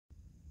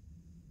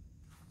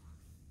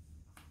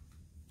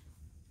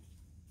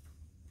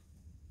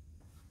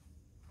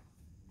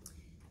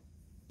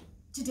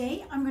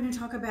Today I'm going to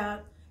talk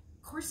about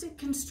corset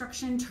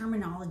construction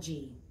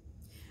terminology.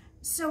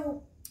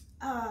 So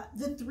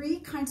the three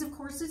kinds of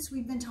corsets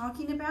we've been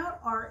talking about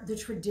are the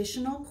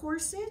traditional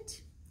corset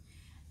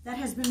that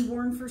has been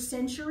worn for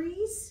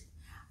centuries,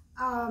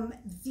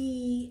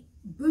 the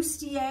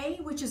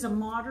bustier, which is a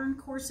modern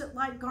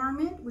corset-like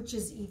garment, which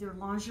is either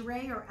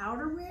lingerie or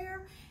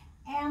outerwear,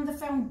 and the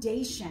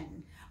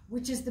foundation,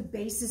 which is the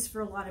basis for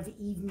a lot of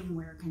evening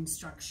wear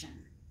construction.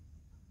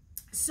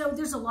 So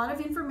there's a lot of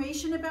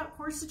information about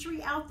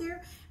corsetry out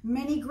there,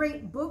 many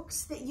great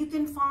books that you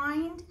can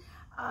find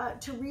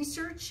to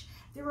research.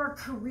 There are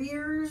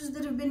careers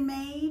that have been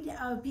made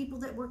of people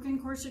that work in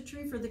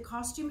corsetry for the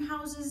costume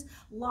houses,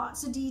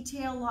 lots of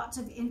detail, lots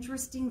of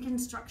interesting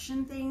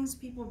construction things.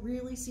 People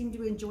really seem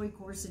to enjoy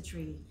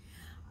corsetry.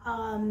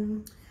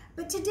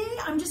 But today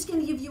I'm just going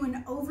to give you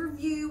an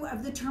overview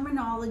of the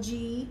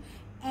terminology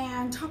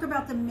and talk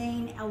about the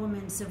main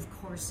elements of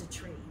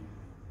corsetry.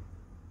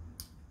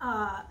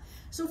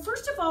 So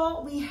first of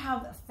all, we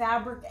have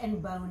fabric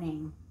and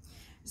boning.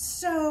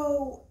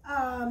 So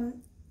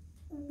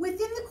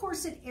within the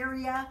corset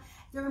area,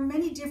 there are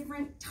many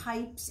different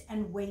types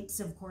and weights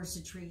of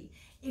corsetry.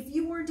 If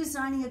you were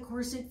designing a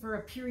corset for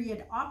a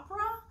period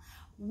opera,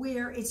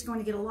 where it's going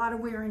to get a lot of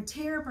wear and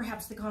tear,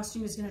 perhaps the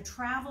costume is going to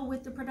travel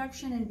with the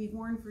production and be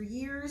worn for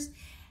years,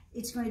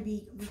 it's going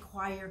to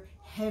require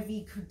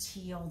heavy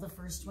coutil, the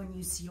first one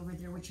you see over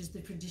there, which is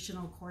the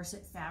traditional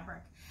corset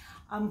fabric.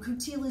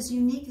 Coutil is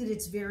unique that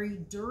it's very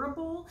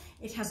durable.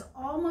 It has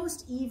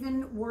almost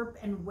even warp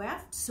and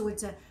weft, so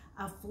it's a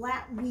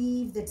flat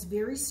weave that's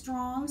very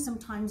strong.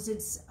 Sometimes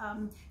it's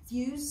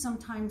fused,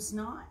 sometimes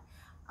not.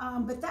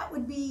 But that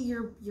would be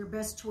your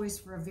best choice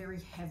for a very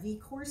heavy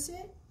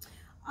corset.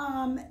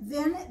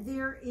 Then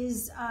there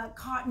is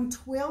cotton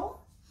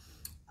twill,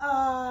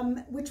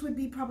 which would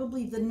be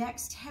probably the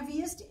next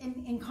heaviest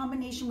in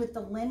combination with the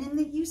linen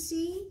that you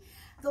see.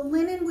 The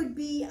linen would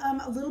be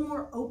a little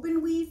more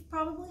open weave,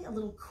 probably a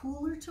little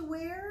cooler to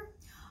wear,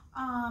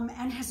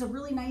 and has a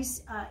really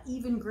nice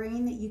even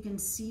grain that you can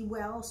see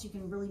well, so you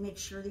can really make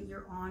sure that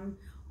you're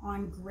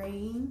on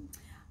grain.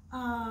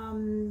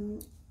 And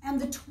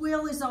the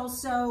twill is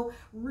also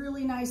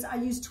really nice. I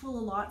use twill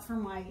a lot for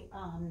my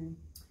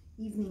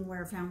evening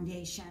wear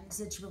foundations.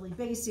 It's really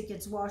basic,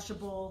 it's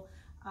washable,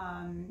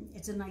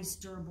 it's a nice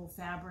durable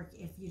fabric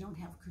if you don't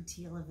have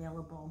coutil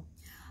available.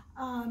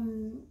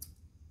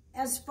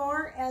 As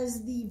far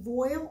as the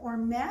voile or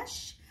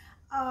mesh,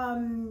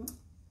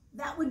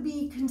 that would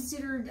be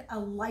considered a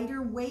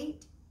lighter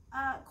weight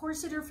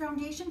corset or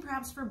foundation,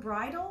 perhaps for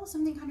bridal,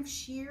 something kind of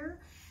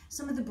sheer.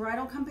 Some of the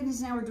bridal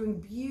companies now are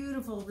doing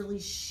beautiful, really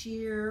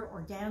sheer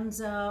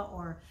organza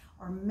or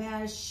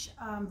mesh,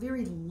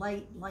 very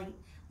light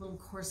little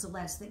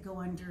corselettes that go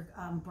under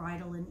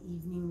bridal and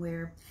evening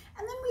wear.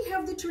 And then we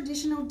have the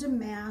traditional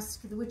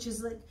damask, which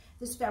is like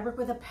this fabric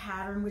with a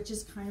pattern, which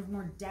is kind of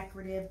more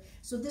decorative.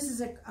 So this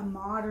is a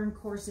modern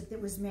corset that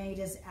was made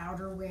as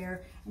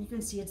outerwear, and you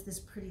can see it's this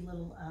pretty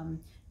little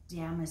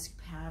damask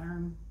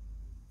pattern.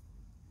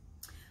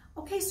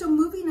 Okay, so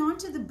moving on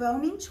to the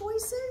boning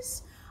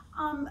choices.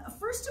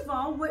 First of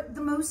all,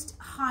 the most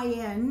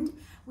high-end,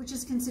 which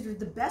is considered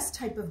the best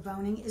type of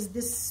boning, is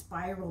this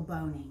spiral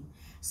boning.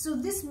 So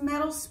this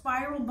metal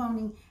spiral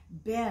boning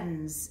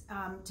bends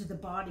to the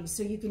body,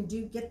 so you can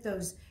get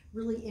those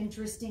really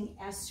interesting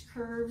S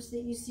curves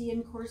that you see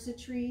in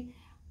corsetry,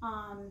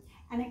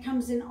 and it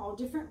comes in all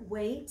different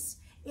weights.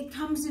 It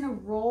comes in a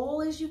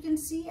roll, as you can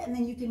see, and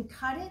then you can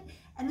cut it,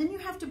 and then you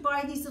have to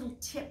buy these little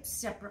tips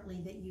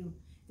separately that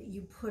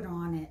you put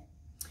on it.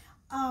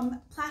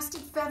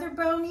 Plastic feather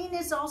boning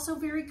is also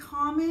very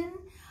common,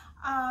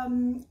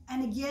 and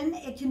again,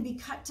 it can be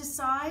cut to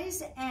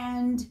size,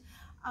 and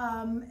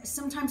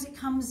sometimes it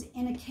comes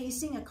in a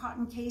casing, a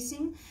cotton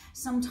casing,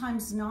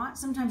 sometimes not.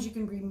 Sometimes you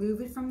can remove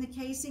it from the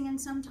casing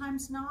and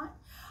sometimes not.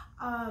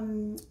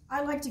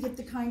 I like to get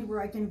the kind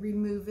where I can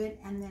remove it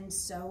and then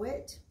sew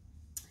it.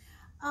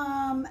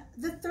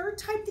 The third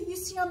type that you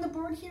see on the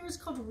board here is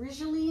called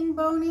rigoline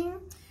boning.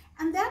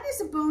 And that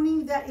is a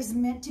boning that is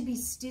meant to be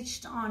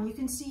stitched on. You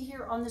can see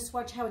here on the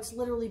swatch how it's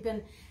literally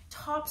been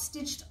top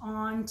stitched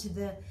on to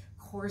the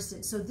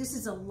corset. So this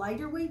is a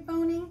lighter weight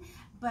boning,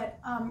 but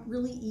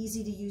really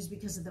easy to use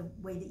because of the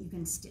way that you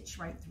can stitch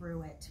right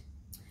through it.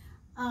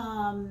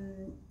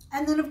 And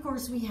then of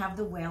course we have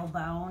the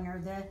whalebone or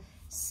the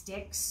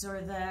sticks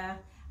or the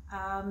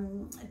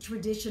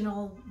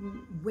traditional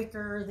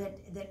wicker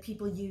that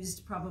people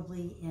used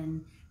probably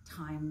in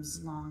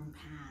times long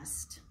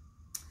past.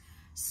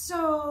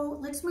 So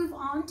let's move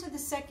on to the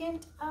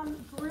second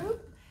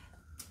group.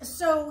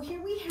 So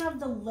here we have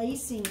the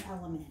lacing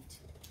element.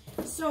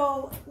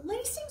 So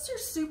lacings are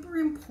super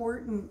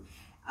important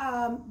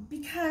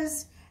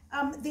because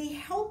they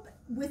help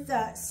with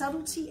the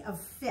subtlety of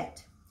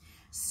fit.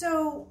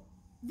 So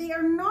they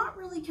are not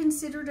really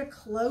considered a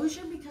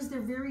closure because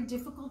they're very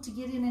difficult to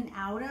get in and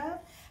out of.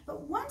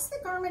 But once the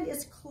garment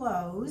is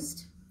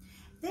closed,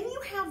 then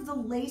you have the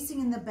lacing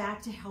in the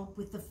back to help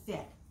with the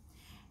fit.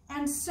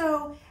 And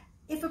so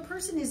if a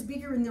person is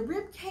bigger in the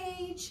rib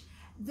cage,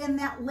 then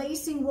that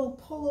lacing will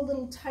pull a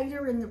little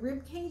tighter in the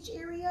rib cage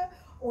area,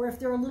 or if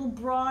they're a little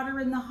broader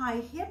in the high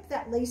hip,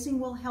 that lacing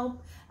will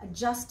help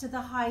adjust to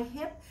the high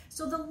hip.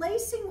 So the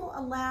lacing will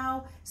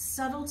allow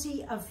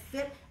subtlety of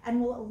fit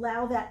and will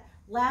allow that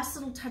last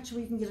little touch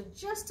where you can get it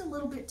just a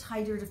little bit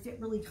tighter to fit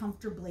really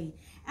comfortably.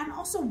 And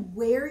also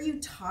where you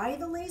tie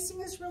the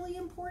lacing is really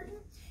important.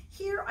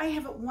 Here I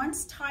have it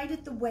once tied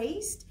at the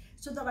waist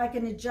so that I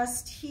can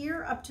adjust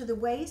here up to the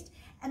waist,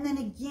 and then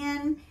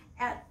again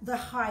at the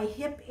high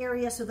hip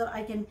area so that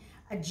I can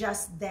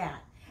adjust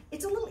that.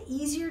 It's a little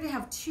easier to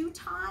have two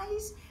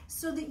ties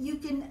so that you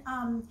can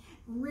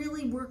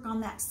really work on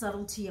that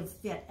subtlety of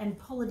fit and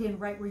pull it in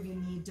right where you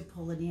need to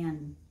pull it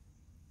in.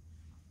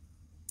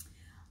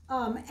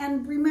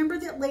 And remember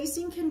that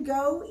lacing can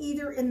go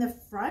either in the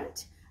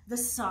front, the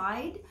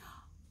side,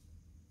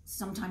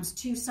 sometimes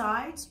two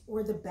sides,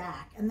 or the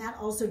back. And that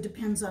also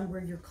depends on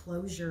where your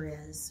closure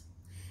is.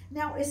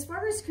 Now, as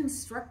far as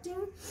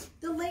constructing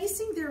the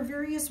lacing, there are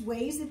various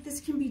ways that this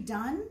can be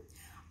done.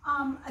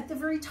 At the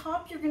very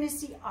top, you're going to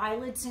see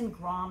eyelets and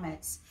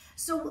grommets.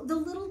 So the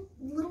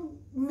little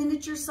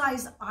miniature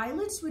size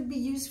eyelets would be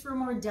used for a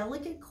more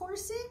delicate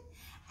corset.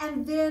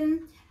 And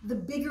then the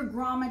bigger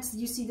grommets,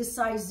 you see the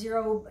size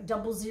 0,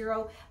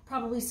 00,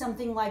 probably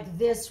something like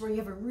this where you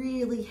have a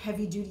really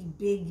heavy duty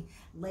big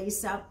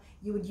lace up,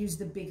 you would use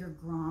the bigger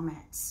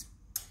grommets.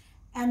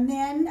 And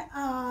then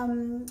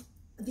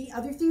the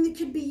other thing that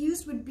could be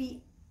used would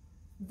be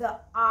the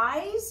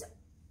eyes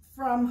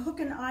from hook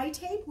and eye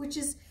tape, which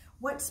is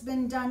what's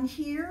been done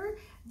here.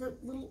 The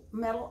little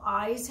metal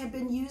eyes have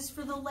been used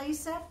for the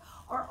lace up,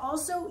 or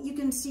also you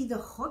can see the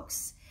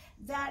hooks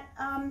that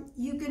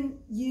you can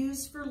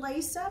use for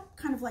lace up,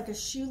 kind of like a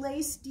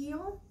shoelace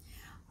deal.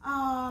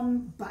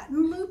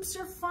 Button loops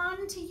are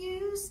fun to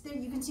use. There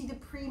you can see the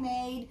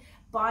pre-made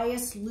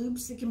bias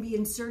loops that can be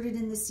inserted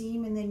in the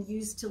seam and then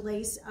used to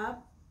lace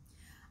up.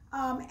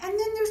 And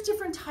then there's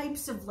different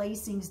types of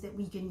lacings that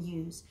we can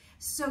use.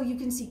 So you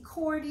can see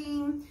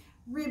cording,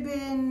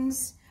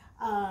 ribbons,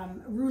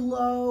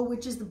 rouleau,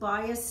 which is the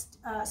biased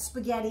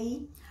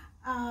spaghetti,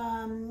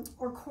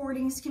 or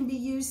cordings can be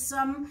used.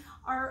 Some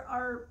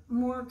are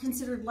more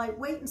considered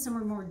lightweight and some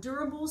are more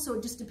durable, so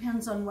it just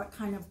depends on what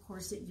kind of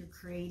corset you're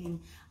creating,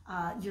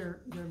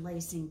 your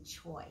lacing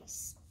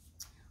choice.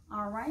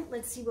 All right,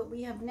 let's see what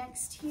we have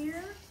next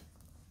here.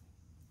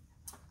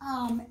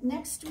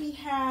 Next we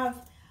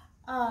have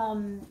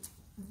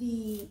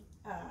the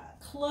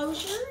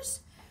closures.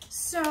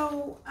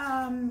 So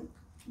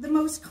the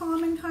most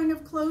common kind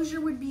of closure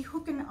would be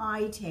hook and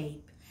eye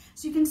tape.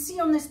 So you can see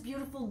on this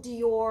beautiful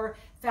Dior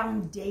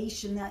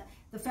foundation that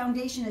the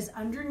foundation is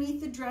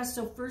underneath the dress.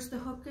 So first the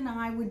hook and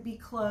eye would be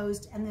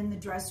closed, and then the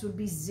dress would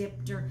be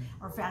zipped or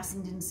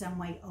fastened in some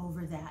way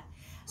over that.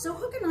 So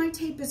hook and eye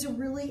tape is a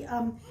really,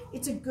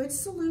 it's a good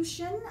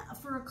solution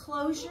for a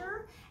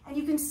closure. And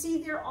you can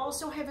see there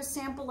also have a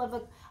sample of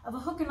a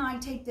hook and eye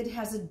tape that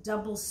has a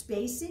double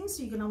spacing,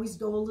 so you can always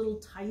go a little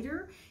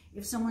tighter.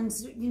 If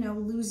someone's, you know,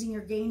 losing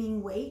or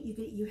gaining weight,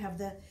 you have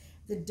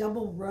the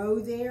double row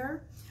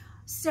there.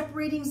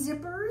 Separating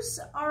zippers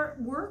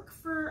work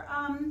for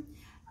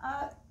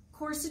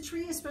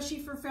corsetry, especially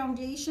for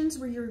foundations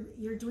where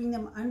you're doing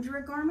them under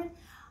a garment.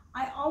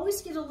 I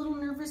always get a little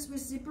nervous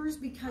with zippers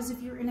because if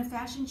you're in a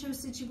fashion show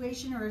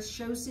situation or a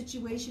show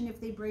situation,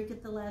 if they break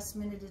at the last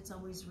minute, it's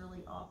always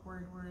really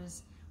awkward,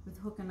 whereas with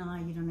hook and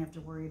eye, you don't have to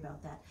worry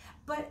about that.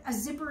 But a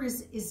zipper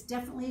is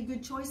definitely a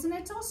good choice, and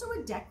it's also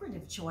a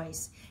decorative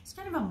choice. It's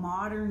kind of a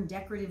modern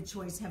decorative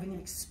choice, having an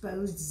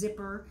exposed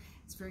zipper.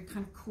 It's very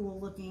kind of cool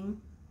looking.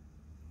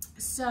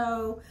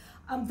 So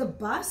the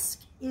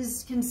busk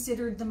is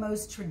considered the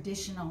most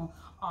traditional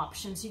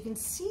option. So you can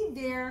see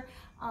there,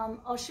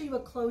 I'll show you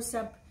a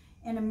close-up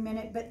in a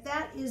minute, but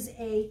that is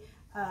a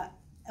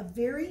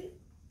very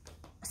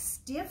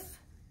stiff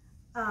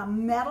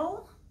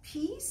metal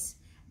piece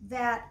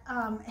that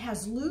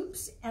has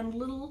loops and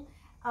little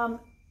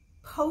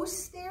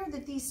posts there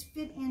that these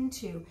fit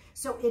into.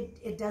 So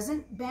it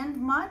doesn't bend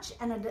much,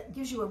 and it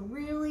gives you a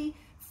really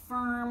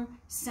firm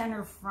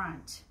center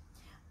front.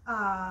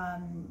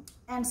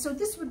 And so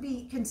this would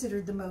be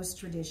considered the most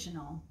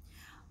traditional.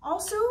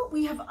 Also,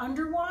 we have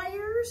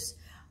underwires.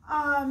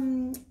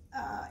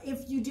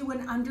 If you do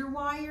an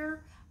underwire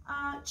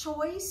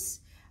choice,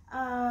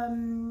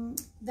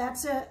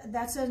 that's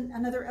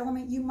another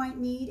element you might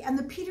need. And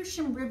the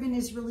Petersham ribbon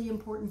is really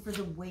important for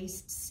the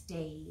waist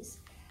stays.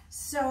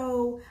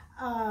 So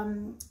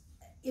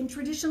in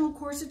traditional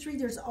corsetry,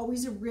 there's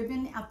always a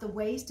ribbon at the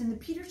waist, and the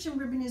Petersham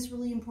ribbon is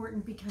really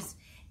important because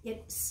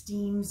it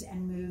steams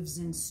and moves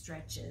and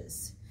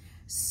stretches.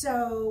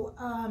 So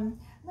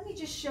let me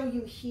just show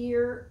you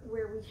here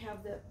where we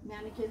have the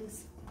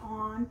mannequins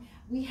on.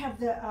 We have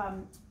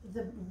the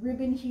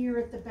ribbon here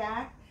at the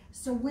back.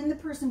 So when the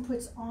person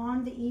puts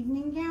on the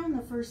evening gown,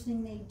 the first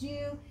thing they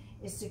do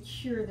is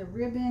secure the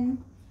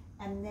ribbon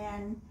and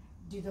then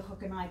do the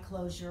hook and eye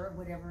closure or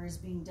whatever is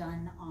being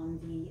done on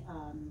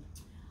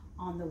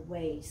the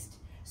waist.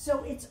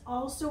 So it's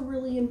also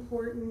really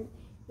important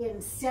in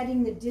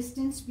setting the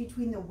distance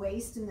between the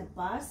waist and the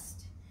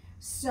bust.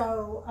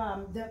 So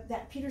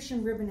that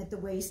Peterson ribbon at the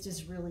waist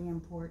is really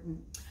important.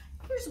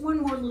 Here's one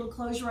more little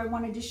closure I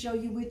wanted to show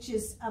you, which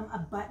is a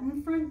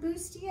button front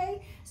bustier.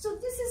 So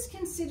this is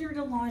considered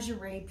a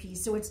lingerie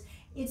piece. So it's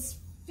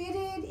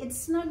fitted, it's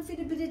snug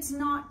fitted, but it's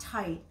not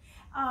tight.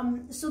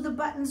 So the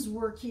buttons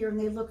work here and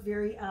they look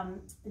very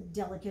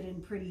delicate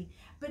and pretty.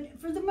 But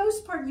for the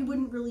most part, you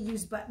wouldn't really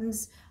use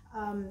buttons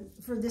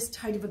for this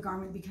tight of a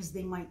garment because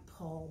they might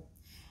pull.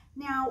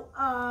 Now,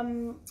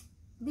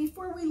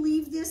 before we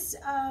leave this,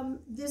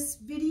 this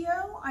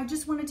video, I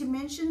just wanted to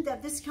mention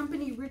that this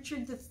company,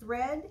 Richard the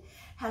Thread,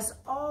 has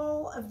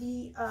all of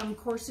the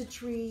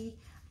corsetry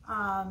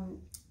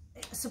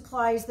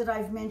supplies that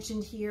I've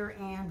mentioned here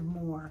and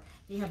more.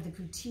 They have the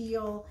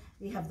coutil,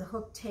 they have the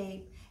hook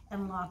tape,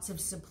 and lots of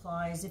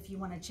supplies. If you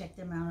want to check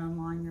them out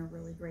online, they're a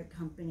really great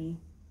company.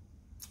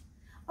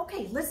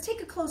 Okay, let's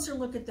take a closer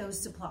look at those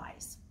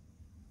supplies.